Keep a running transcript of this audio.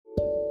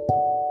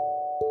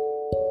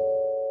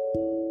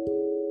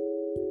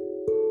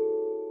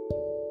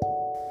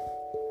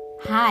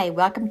Hi,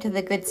 welcome to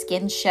the Good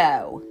Skin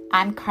Show.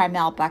 I'm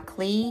Carmel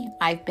Buckley.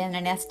 I've been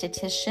an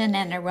esthetician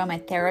and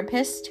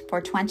aromatherapist for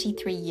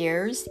 23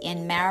 years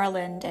in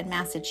Maryland and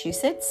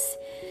Massachusetts.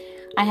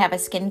 I have a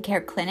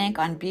skincare clinic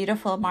on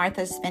beautiful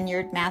Martha's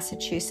Vineyard,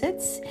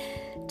 Massachusetts.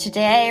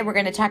 Today, we're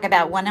going to talk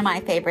about one of my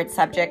favorite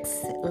subjects,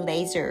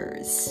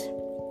 lasers.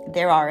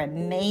 There are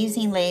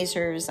amazing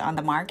lasers on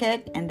the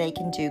market, and they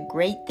can do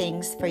great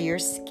things for your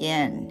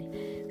skin.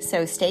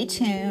 So stay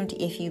tuned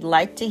if you'd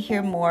like to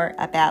hear more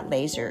about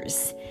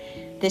lasers.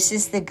 This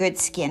is the Good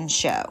Skin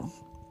Show.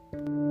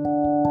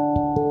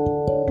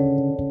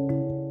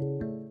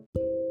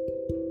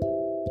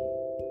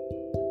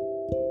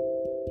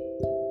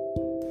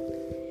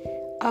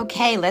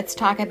 Okay, let's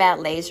talk about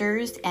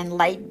lasers and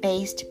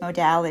light-based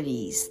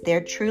modalities. They're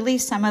truly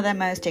some of the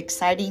most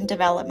exciting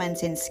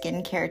developments in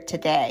skincare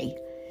today.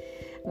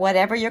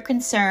 Whatever your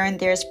concern,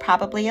 there's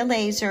probably a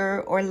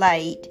laser or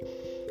light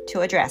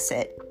to address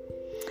it.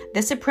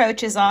 This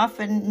approach is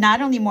often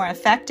not only more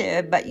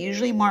effective, but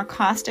usually more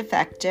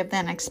cost-effective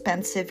than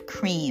expensive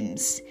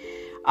creams.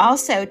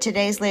 Also,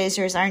 today's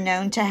lasers are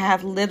known to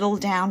have little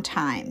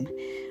downtime.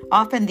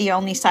 Often the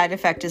only side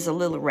effect is a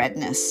little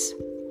redness.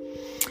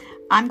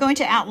 I'm going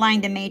to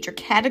outline the major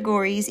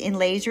categories in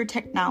laser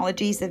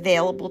technologies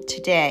available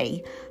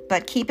today,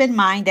 but keep in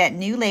mind that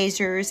new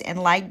lasers and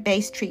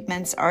light-based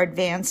treatments are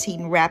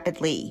advancing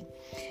rapidly.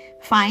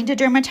 Find a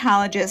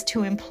dermatologist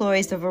who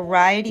employs a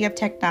variety of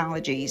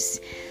technologies.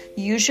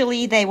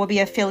 Usually they will be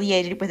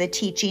affiliated with a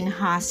teaching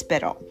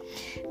hospital.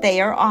 They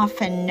are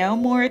often no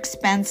more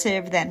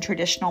expensive than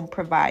traditional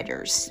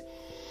providers.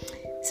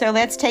 So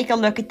let's take a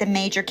look at the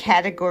major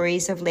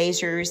categories of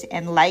lasers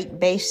and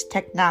light-based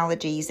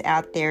technologies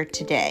out there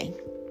today.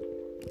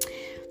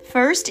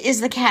 First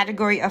is the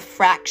category of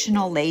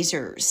fractional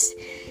lasers.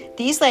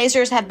 These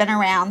lasers have been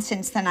around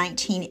since the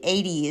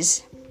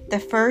 1980s, the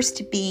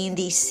first being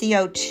the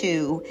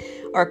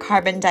CO2 or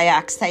carbon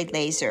dioxide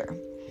laser.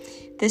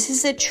 This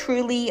is a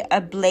truly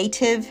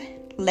ablative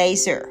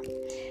laser.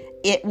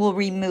 It will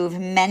remove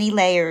many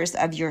layers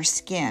of your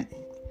skin.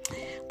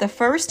 The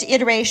first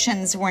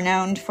iterations were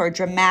known for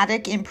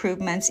dramatic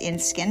improvements in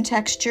skin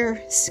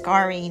texture,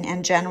 scarring,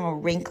 and general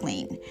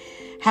wrinkling.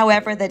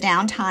 However, the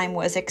downtime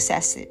was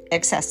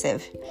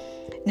excessive,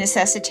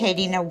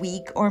 necessitating a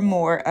week or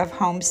more of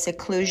home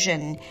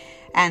seclusion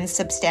and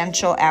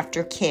substantial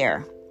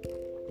aftercare.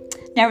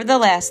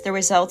 Nevertheless, the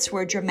results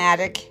were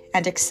dramatic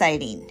and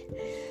exciting.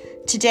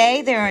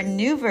 Today, there are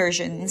new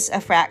versions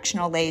of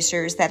fractional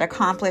lasers that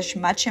accomplish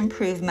much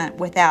improvement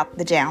without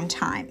the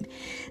downtime.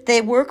 They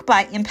work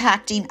by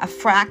impacting a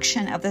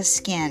fraction of the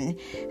skin,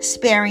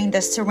 sparing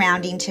the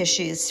surrounding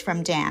tissues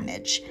from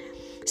damage.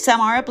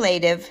 Some are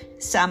ablative,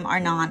 some are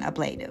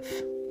non-ablative.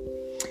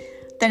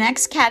 The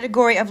next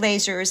category of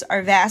lasers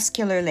are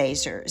vascular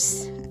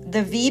lasers.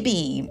 The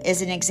V-beam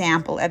is an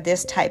example of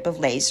this type of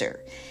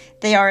laser.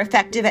 They are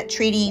effective at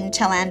treating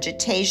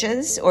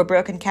telangiectasias or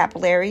broken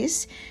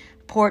capillaries,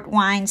 port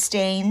wine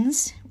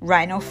stains,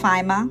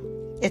 rhinophyma,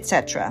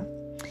 etc.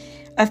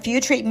 A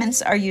few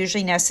treatments are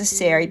usually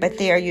necessary, but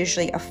they are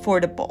usually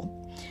affordable.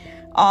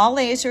 All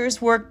lasers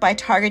work by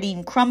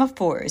targeting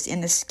chromophores in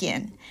the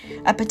skin.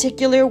 A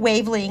particular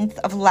wavelength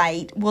of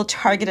light will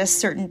target a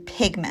certain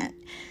pigment.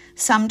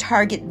 Some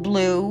target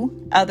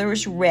blue,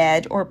 others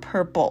red or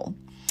purple.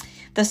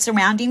 The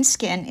surrounding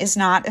skin is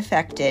not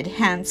affected,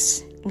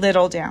 hence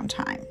little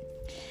downtime.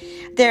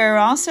 There are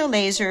also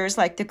lasers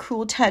like the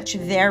Cool Touch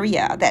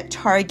Varia that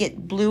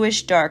target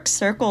bluish dark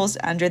circles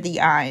under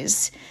the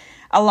eyes,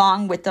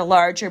 along with the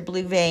larger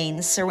blue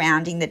veins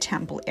surrounding the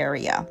temple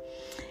area.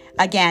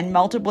 Again,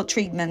 multiple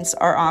treatments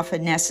are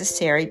often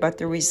necessary, but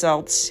the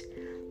results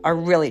are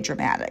really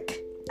dramatic.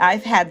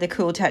 I've had the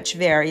Cool Touch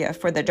Varia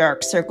for the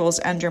dark circles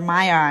under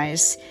my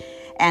eyes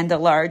and the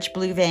large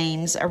blue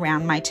veins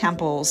around my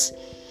temples,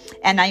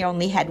 and I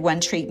only had one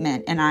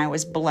treatment, and I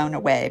was blown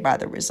away by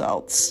the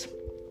results.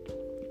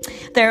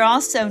 There are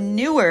also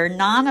newer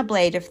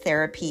non-ablative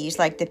therapies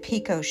like the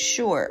Pico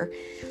Sure,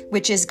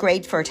 which is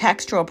great for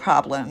textural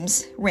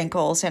problems,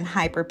 wrinkles, and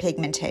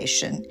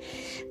hyperpigmentation.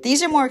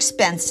 These are more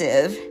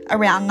expensive,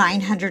 around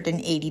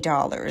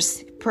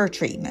 $980 per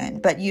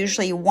treatment, but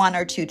usually one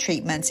or two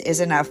treatments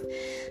is enough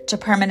to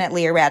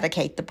permanently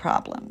eradicate the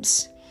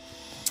problems.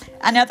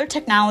 Another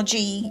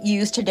technology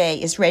used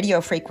today is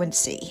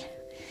radiofrequency.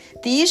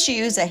 These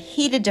use a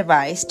heated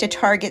device to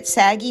target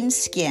sagging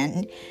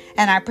skin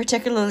and are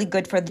particularly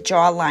good for the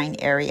jawline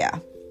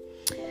area.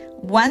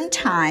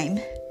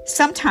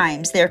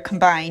 Sometimes they're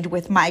combined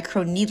with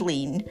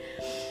microneedling.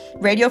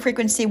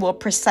 Radiofrequency will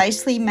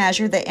precisely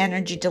measure the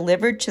energy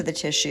delivered to the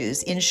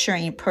tissues,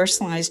 ensuring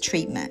personalized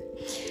treatment.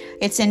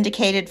 It's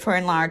indicated for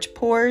enlarged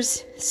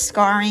pores,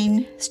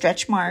 scarring,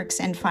 stretch marks,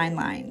 and fine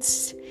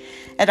lines.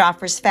 It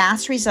offers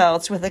fast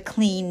results with a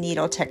clean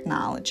needle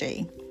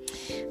technology.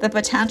 The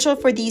potential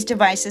for these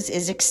devices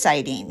is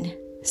exciting.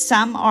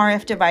 Some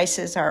RF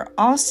devices are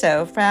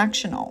also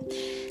fractional.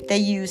 They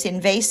use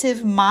invasive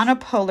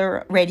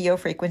monopolar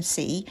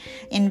radiofrequency,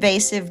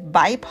 invasive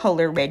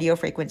bipolar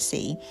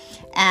radiofrequency,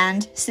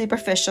 and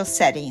superficial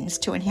settings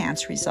to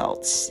enhance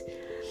results.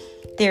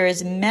 There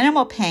is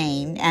minimal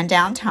pain and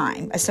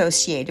downtime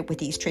associated with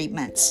these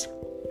treatments.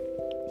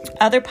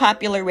 Other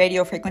popular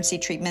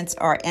radiofrequency treatments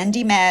are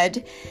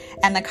ND-Med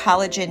and the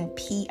collagen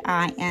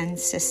PIN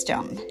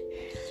system.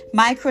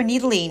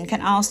 Microneedling can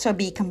also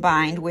be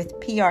combined with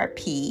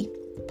PRP,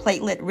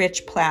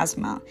 platelet-rich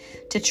plasma,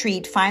 to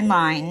treat fine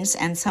lines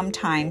and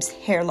sometimes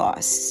hair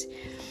loss.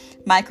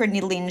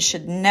 Microneedling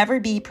should never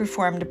be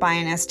performed by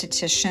an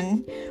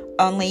esthetician,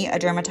 only a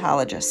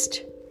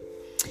dermatologist.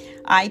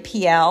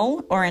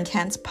 IPL, or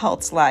intense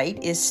pulse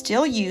light, is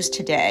still used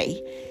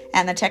today,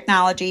 and the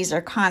technologies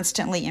are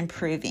constantly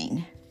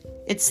improving.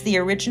 It's the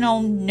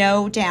original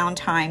no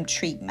downtime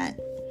treatment.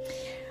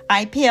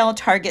 IPL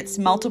targets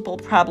multiple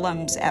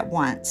problems at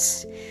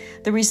once.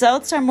 The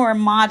results are more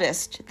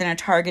modest than a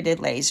targeted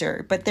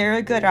laser, but they're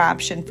a good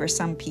option for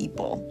some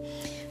people.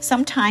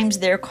 Sometimes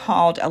they're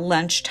called a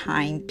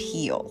lunchtime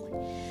peel.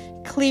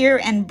 Clear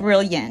and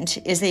Brilliant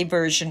is a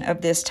version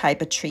of this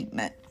type of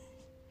treatment.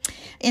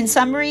 In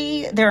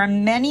summary, there are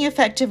many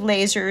effective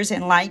lasers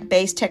and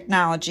light-based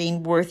technology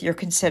worth your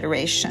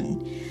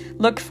consideration.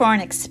 Look for an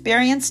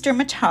experienced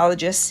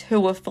dermatologist who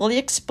will fully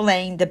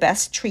explain the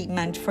best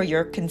treatment for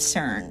your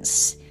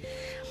concerns.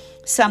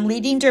 Some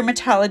leading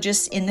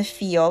dermatologists in the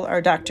field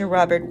are Dr.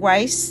 Robert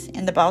Weiss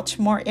in the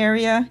Baltimore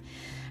area,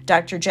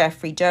 Dr.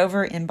 Jeffrey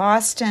Dover in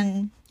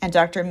Boston, and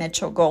Dr.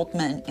 Mitchell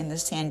Goldman in the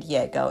San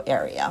Diego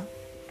area.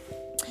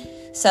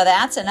 So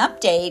that's an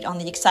update on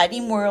the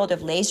exciting world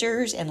of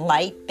lasers and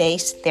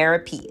light-based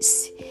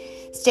therapies.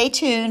 Stay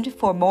tuned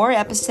for more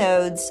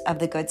episodes of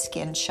The Good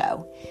Skin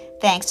Show.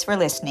 Thanks for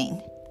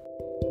listening.